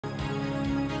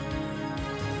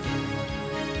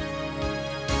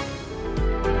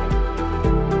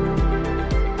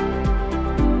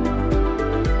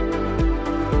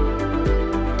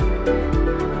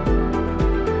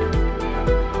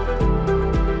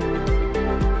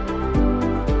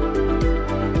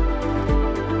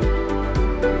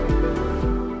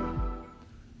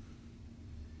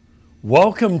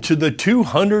Welcome to the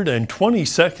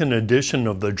 222nd edition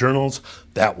of the Journal's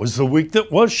That Was the Week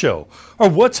That Was show, or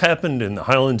what's happened in the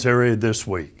Highlands area this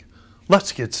week.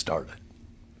 Let's get started.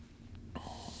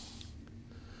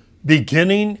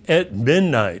 Beginning at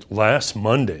midnight last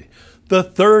Monday, the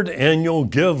third annual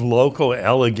Give Local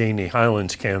Allegheny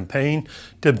Highlands campaign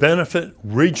to benefit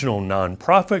regional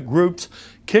nonprofit groups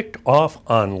kicked off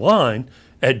online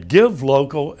at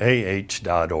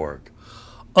givelocalah.org.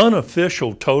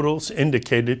 Unofficial totals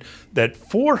indicated that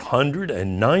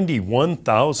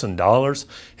 $491,000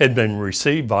 had been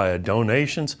received via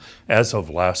donations as of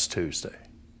last Tuesday.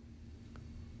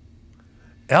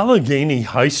 Allegheny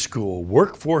High School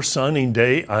Workforce Signing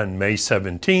Day on May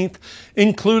 17th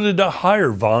included a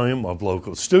higher volume of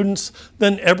local students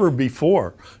than ever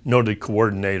before, noted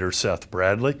coordinator Seth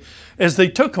Bradley, as they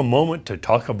took a moment to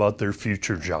talk about their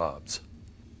future jobs.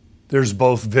 There's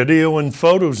both video and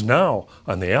photos now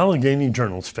on the Allegheny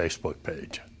Journal's Facebook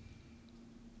page.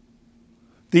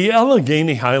 The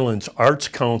Allegheny Highlands Arts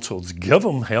Council's Give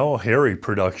 'em Hell Harry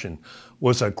production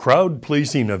was a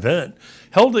crowd-pleasing event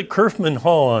held at Kerfman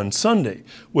Hall on Sunday,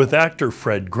 with actor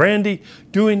Fred Grandy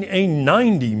doing a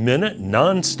 90-minute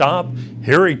non-stop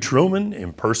Harry Truman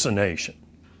impersonation.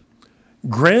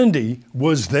 Grandy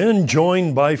was then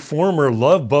joined by former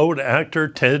Love Boat actor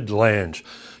Ted Lange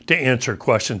to answer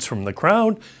questions from the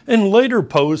crowd and later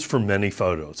posed for many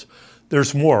photos.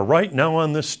 There's more right now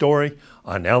on this story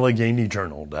on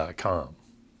AlleghenyJournal.com.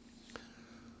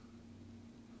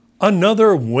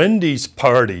 Another Wendy's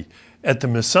party at the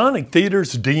Masonic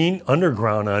Theater's Dean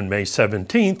Underground on May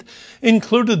 17th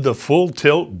included the Full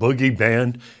Tilt Boogie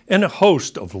Band and a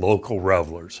host of local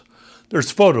revelers.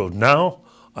 There's photos now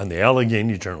on the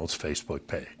Allegheny Journal's Facebook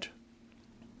page.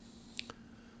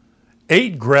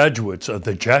 8 graduates of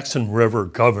the Jackson River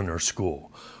Governor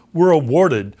School were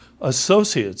awarded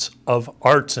Associates of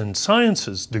Arts and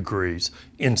Sciences degrees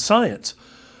in science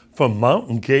from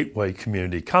Mountain Gateway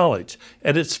Community College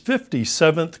at its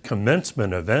 57th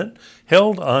commencement event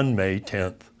held on May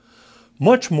 10th.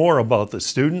 Much more about the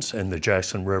students and the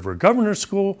Jackson River Governor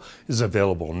School is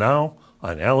available now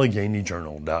on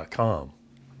AlleghenyJournal.com.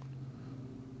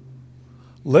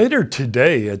 Later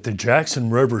today at the Jackson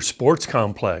River Sports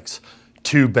Complex,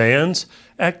 2 bands,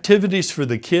 activities for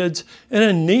the kids, and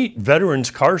a neat veterans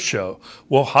car show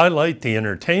will highlight the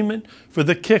entertainment for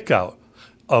the kickout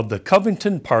of the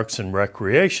Covington Parks and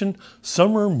Recreation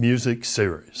Summer Music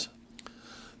Series.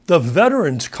 The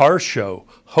Veterans Car Show,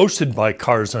 hosted by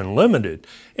Cars Unlimited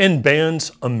and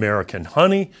bands American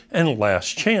Honey and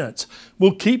Last Chance,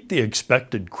 will keep the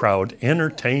expected crowd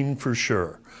entertained for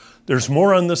sure. There's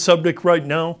more on the subject right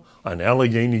now on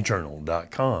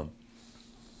AlleghenyJournal.com.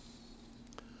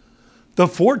 The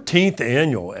 14th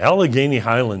annual Allegheny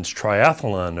Highlands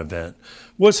Triathlon event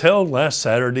was held last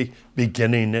Saturday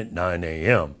beginning at 9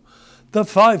 a.m. The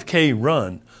 5K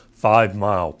run,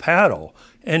 5-mile paddle,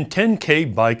 and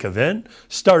 10K bike event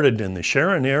started in the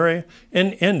Sharon area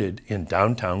and ended in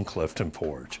downtown Clifton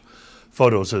Forge.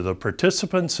 Photos of the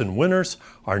participants and winners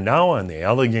are now on the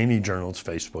Allegheny Journal's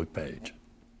Facebook page.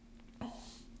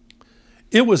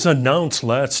 It was announced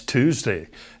last Tuesday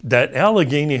that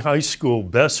Allegheny High School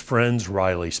best friends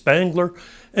Riley Spangler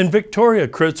and Victoria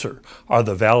Kritzer are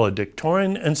the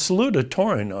valedictorian and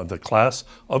salutatorian of the class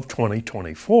of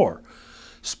 2024.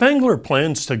 Spangler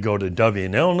plans to go to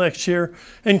W&L next year,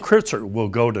 and Kritzer will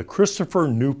go to Christopher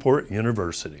Newport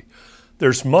University.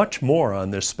 There's much more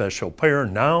on this special pair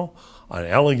now on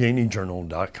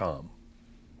AlleghenyJournal.com.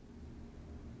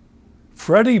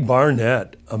 Freddie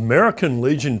Barnett, American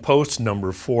Legion Post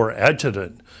No. 4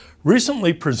 adjutant,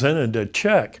 recently presented a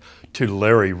check to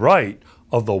Larry Wright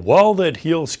of the Wall That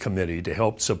Heals Committee to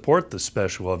help support the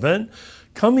special event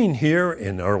coming here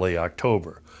in early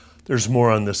October. There's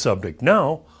more on the subject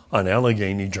now on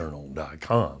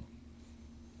AlleghenyJournal.com.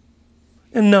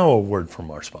 And now a word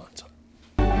from our sponsor.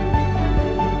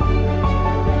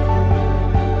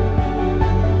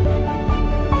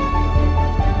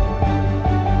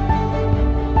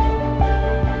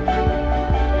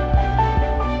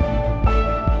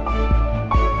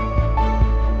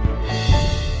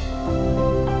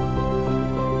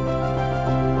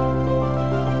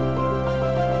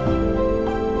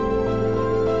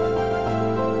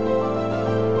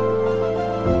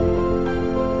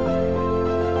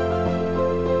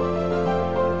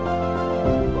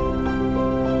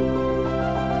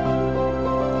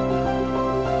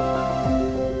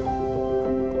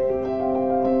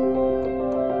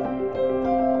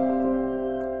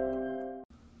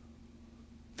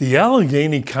 The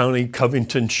Allegheny County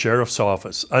Covington Sheriff's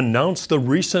Office announced the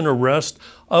recent arrest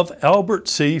of Albert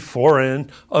C.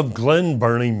 Foran of Glen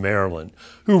Burnie, Maryland,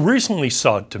 who recently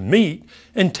sought to meet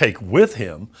and take with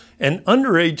him an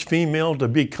underage female to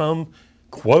become,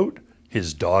 quote,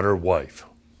 his daughter wife.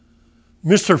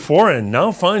 Mr. Foran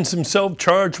now finds himself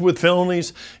charged with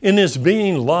felonies and is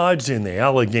being lodged in the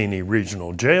Allegheny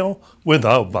Regional Jail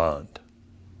without bond.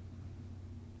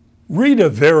 Read a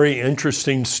very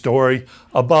interesting story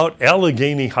about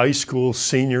Allegheny High School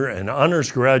senior and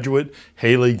honors graduate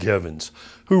Haley Givens,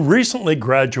 who recently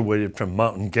graduated from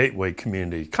Mountain Gateway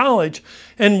Community College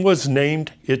and was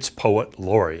named its Poet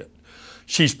Laureate.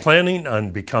 She's planning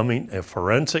on becoming a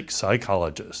forensic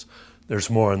psychologist. There's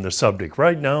more on the subject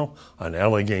right now on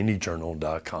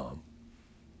AlleghenyJournal.com.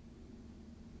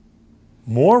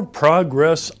 More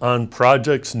progress on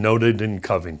projects noted in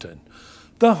Covington.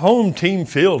 The Home Team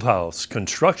Fieldhouse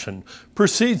construction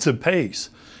proceeds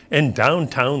apace, and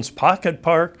downtown's Pocket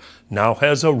Park now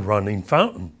has a running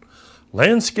fountain.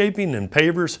 Landscaping and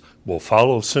pavers will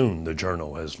follow soon, the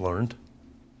Journal has learned.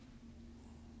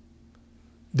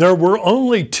 There were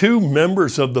only 2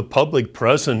 members of the public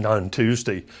present on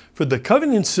Tuesday for the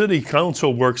Covington City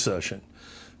Council work session.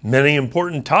 Many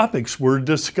important topics were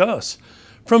discussed.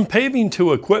 From paving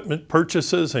to equipment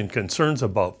purchases and concerns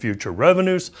about future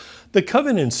revenues, the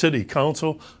Covington City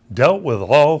Council dealt with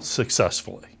all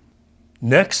successfully.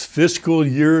 Next fiscal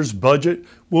year's budget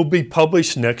will be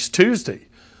published next Tuesday.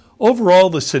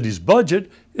 Overall, the city's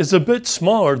budget is a bit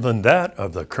smaller than that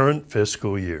of the current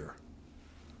fiscal year.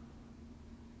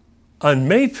 On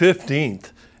May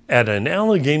 15th, at an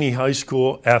Allegheny High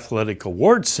School athletic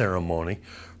awards ceremony,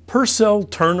 Purcell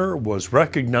Turner was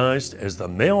recognized as the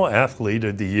Male Athlete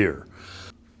of the Year.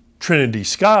 Trinity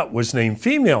Scott was named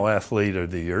Female Athlete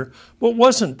of the Year, but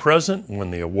wasn't present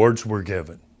when the awards were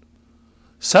given.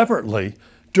 Separately,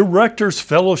 Director's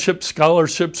Fellowship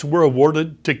Scholarships were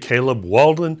awarded to Caleb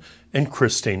Walden and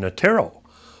Christina Terrell.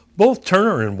 Both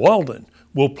Turner and Walden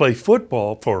will play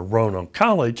football for Roanoke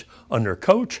College under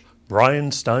Coach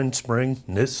Brian Steinspring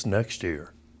this next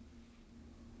year.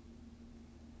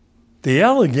 The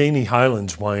Allegheny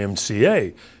Highlands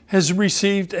YMCA has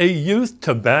received a Youth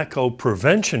Tobacco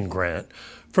Prevention Grant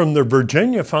from the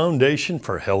Virginia Foundation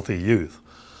for Healthy Youth.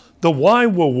 The Y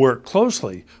will work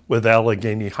closely with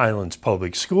Allegheny Highlands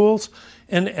Public Schools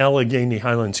and Allegheny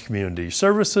Highlands Community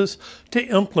Services to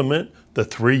implement the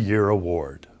 3-year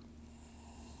award.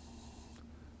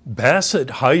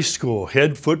 Bassett High School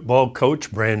head football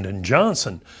coach Brandon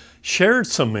Johnson shared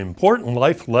some important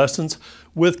life lessons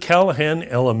with Callahan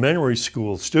Elementary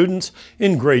School students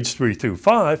in grades 3 through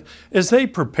 5 as they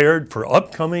prepared for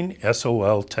upcoming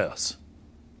SOL tests.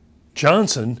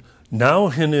 Johnson, now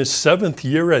in his 7th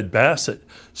year at Bassett,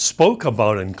 spoke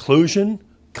about inclusion,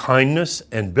 kindness,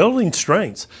 and building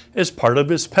strengths as part of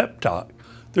his pep talk.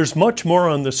 There's much more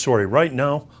on this story right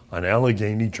now on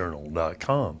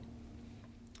AlleghenyJournal.com.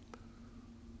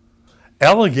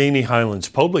 Allegheny Highlands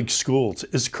Public Schools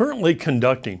is currently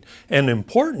conducting an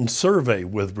important survey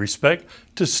with respect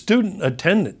to student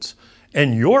attendance,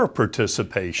 and your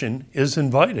participation is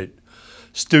invited.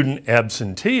 Student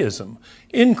absenteeism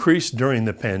increased during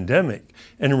the pandemic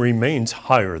and remains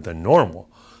higher than normal.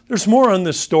 There's more on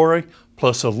this story,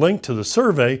 plus a link to the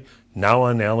survey, now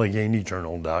on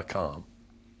AlleghenyJournal.com.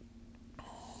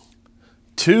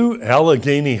 2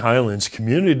 Allegheny Highlands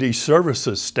Community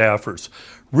Services staffers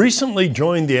recently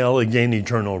joined the Allegheny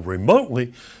Journal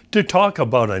remotely to talk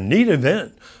about a neat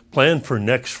event planned for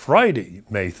next Friday,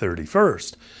 May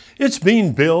 31st. It's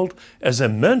being billed as a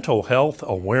mental health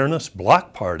awareness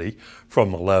block party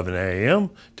from 11 a.m.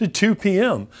 to 2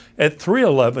 p.m. at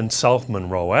 311 South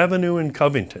Monroe Avenue in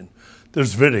Covington.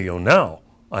 There's video now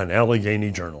on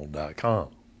AlleghenyJournal.com.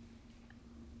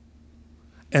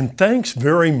 And thanks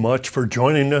very much for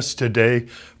joining us today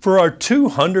for our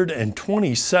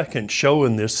 222nd show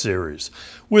in this series.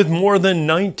 With more than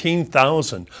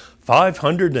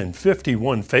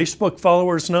 19,551 Facebook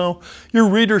followers now, your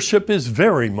readership is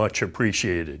very much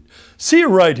appreciated. See you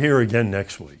right here again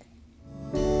next week.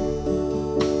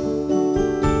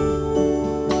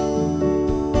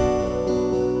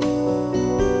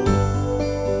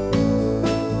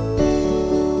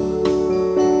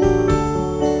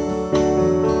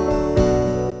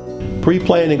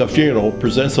 Pre-planning a funeral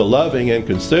presents a loving and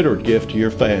considerate gift to your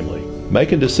family.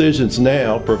 Making decisions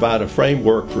now provide a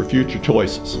framework for future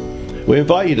choices. We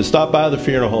invite you to stop by the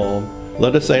funeral home.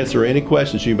 Let us answer any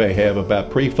questions you may have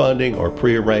about pre-funding or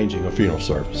pre-arranging a funeral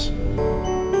service.